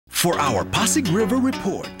For our Pasig River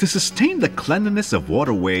report, To sustain the cleanliness of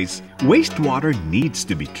waterways, wastewater needs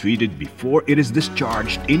to be treated before it is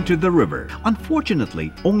discharged into the river.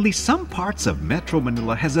 Unfortunately, only some parts of Metro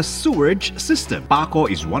Manila has a sewerage system. Paco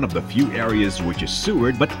is one of the few areas which is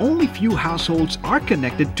sewered, but only few households are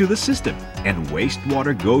connected to the system. And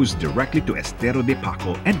wastewater goes directly to Estero de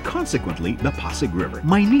Paco and consequently the Pasig River.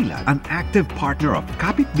 Maynilad, an active partner of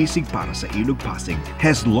Kapit Bisig Para sa Ilog Pasig,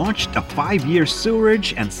 has launched a 5-year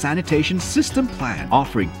Sewerage and Sanitation System Plan,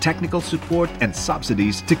 offering technical support and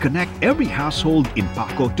subsidies to connect every household in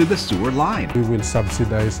Paco to the sewer line. We will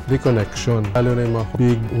subsidize the connection. Lalo na yung mga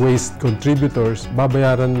big waste contributors,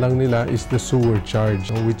 babayaran lang nila is the sewer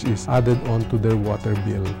charge, which is added on to their water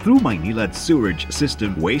bill. Through Maynilad's sewerage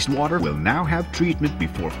system, wastewater will now have treatment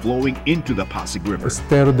before flowing into the Pasig River.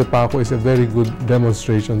 Estero de Paco is a very good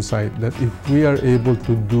demonstration site that if we are able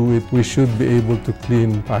to do it, we should be able to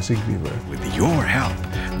clean Pasig River. with your help,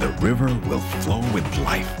 the river will flow with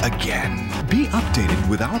life again. Be updated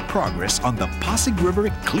with our progress on the Pasig River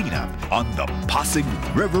cleanup on the Pasig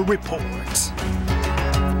River Reports.